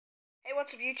Hey,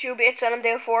 what's up YouTube? It's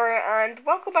LMDale4 and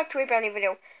welcome back to a brand new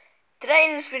video. Today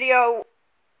in this video,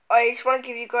 I just want to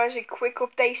give you guys a quick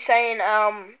update saying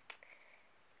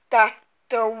that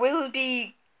there will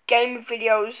be game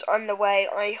videos on the way.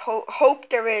 I hope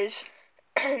there is.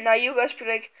 Now you guys be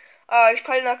like, oh, he's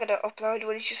probably not going to upload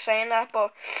when he's just saying that,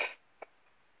 but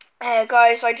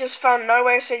guys, I just found another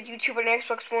way. I said YouTube and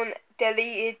Xbox One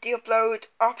deleted the upload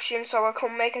option, so I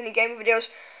can't make any game videos.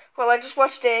 Well, I just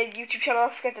watched the YouTube channel, I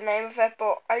forget the name of it,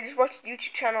 but I just watched the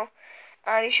YouTube channel,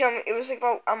 and he showed me, it was like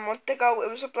about a month ago, it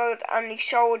was uploaded, and he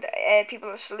showed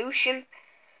people a solution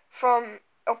from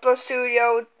Upload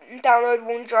Studio. Download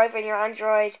OneDrive on your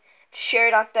Android, share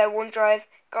that OneDrive,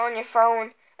 go on your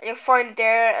phone, and you'll find it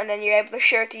there, and then you're able to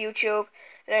share it to YouTube,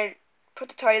 and then put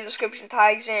the title, description,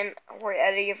 tags in, or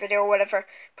edit your video or whatever,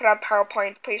 put on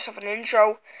PowerPoint, put yourself an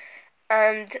intro,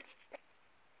 and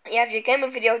you have your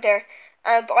gaming video there.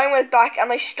 And I went back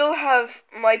and I still have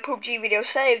my PUBG video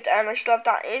saved, and I still have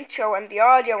that intro and the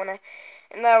audio in it.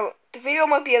 And now, the video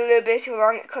might be a little bit too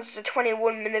long because it's a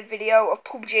 21-minute video of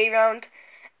PUBG round.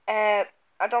 I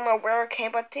don't know where it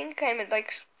came, but I think it came in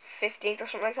like 15th or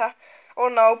something like that. I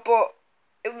don't know, but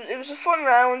it was a fun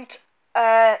round.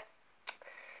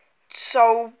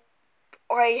 So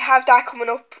I have that coming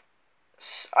up.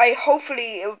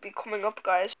 Hopefully it will be coming up,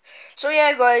 guys. So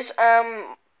yeah, guys,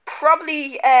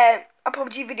 probably a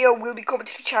PUBG video will be coming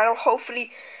to the channel,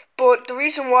 hopefully. But the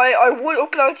reason why I would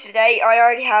upload today, I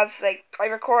already have, I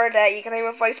recorded it, you can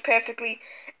hear my voice perfectly,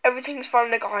 everything's fine,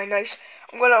 like, oh, nice.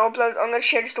 I'm gonna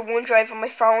share just the OneDrive on my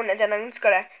phone, and then I'm just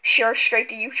gonna share straight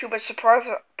to YouTube and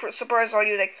surprise all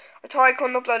you, like, I thought I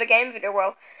couldn't upload a game video.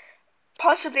 Well,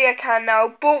 possibly I can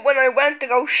now, but when I went to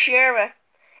go share it,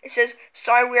 it says,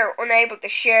 sorry, we are unable to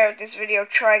share this video,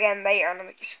 try again later, and I'm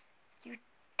like, you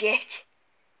dick.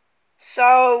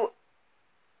 So,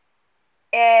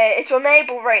 it's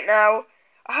unable right now.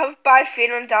 I have a bad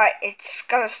feeling that it's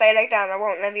gonna stay like that and I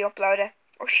won't let me upload it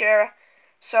or share it.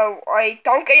 So, I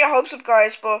don't get your hopes up,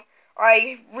 guys, but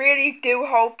I really do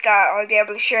hope that I'll be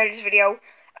able to share this video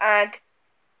and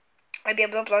I'll be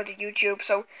able to upload to YouTube.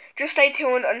 So, just stay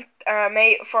tuned and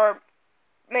for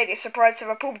maybe a surprise of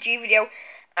a PUBG video.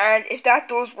 And if that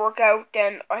does work out,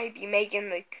 then I'll be making,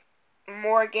 like,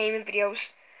 more gaming videos.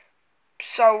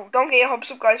 So, don't get your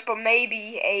hopes up, guys, but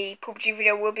maybe a PUBG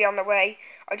video will be on the way.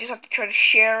 I just have to try to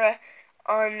share it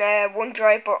on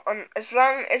OneDrive, but as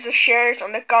long as it shares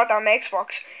on the goddamn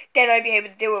Xbox, then I'll be able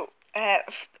to do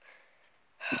it.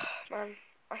 Man,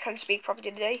 I can't speak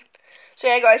properly today. So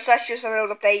yeah, guys, that's just a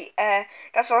little update.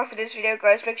 That's all for this video,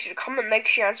 guys. Make sure to comment, like,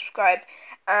 share, and subscribe.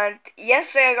 And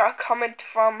yesterday I got a comment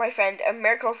from my friend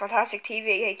Miracle Fantastic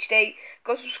TV HD.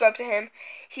 Go subscribe to him.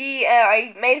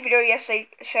 I made a video yesterday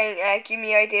saying, give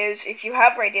me ideas. If you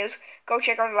have ideas, go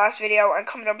check out the last video and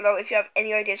comment down below if you have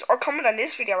any ideas, or comment on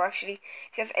this video actually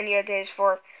if you have any ideas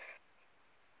for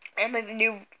my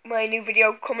new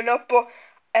video coming up. But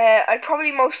I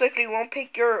probably most likely won't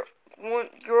pick your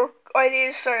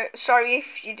ideas. Sorry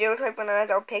if you do type one and I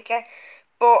don't pick it.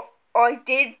 But I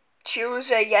did choose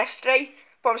yesterday.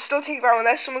 But I'm still thinking about it,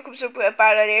 unless someone comes up with a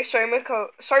bad idea. Sorry, Miracle,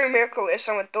 if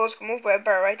someone does come up with a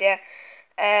better idea.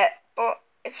 But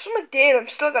if someone did, I'm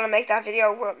still gonna make that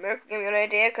video where Miracle gave me an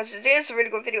idea, because it is a really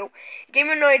good video. It gave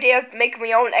me an idea of making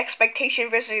my own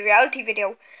expectation versus reality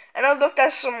video, and I looked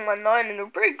at some online and they're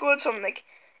pretty good. So I'm like,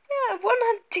 yeah, I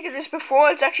wouldn't think of this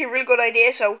before. It's actually a really good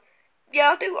idea. So yeah,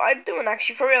 I'll do it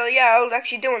actually for real. Yeah, I'll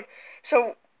actually do it.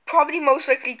 So probably most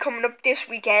likely coming up this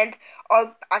weekend,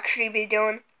 I'll actually be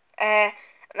doing an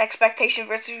expectation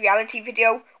versus reality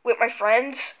video with my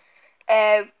friends.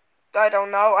 I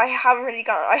don't know. I haven't really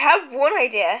got. I have one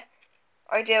idea.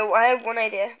 I do. I have one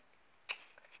idea.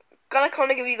 Gonna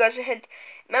kind of give you guys a hint.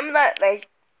 Remember that, like,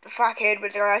 the fat kid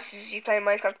with the glasses you play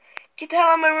Minecraft? Get the hell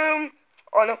out of my room!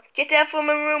 Oh no, get the hell from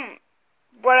my room!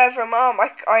 Whatever, mom.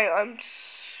 I'm.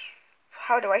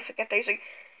 How do I forget that? He's like,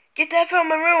 get the hell out of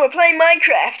my room! We're playing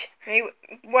Minecraft. Right?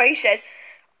 What he said.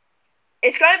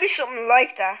 It's gotta be something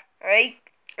like that, right?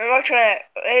 I'm not trying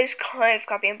to, it is kind of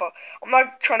copying, but I'm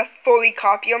not trying to fully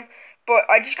copy him, but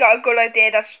I just got a good idea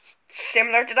that's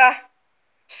similar to that.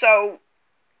 So,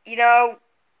 you know,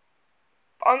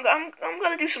 I'm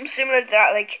gonna do something similar to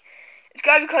that. Like, it's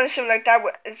gotta be kind of similar like that.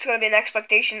 It's gonna be an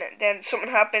expectation, and then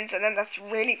something happens, and then that's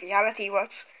really reality.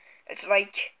 It's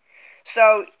like.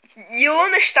 So you'll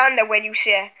understand that when you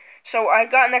see it. So I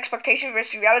got an expectation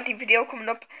versus reality video coming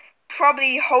up.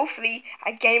 Probably, hopefully,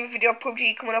 a game video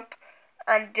PUBG coming up.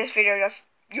 And this video that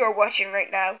you're watching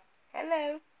right now.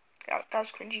 Hello. Oh, that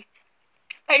was cringy.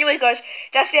 Anyway, guys,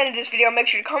 that's the end of this video. Make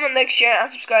sure to comment, like, share,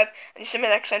 and subscribe. And see you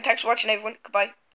next time. Thanks for watching, everyone. Goodbye.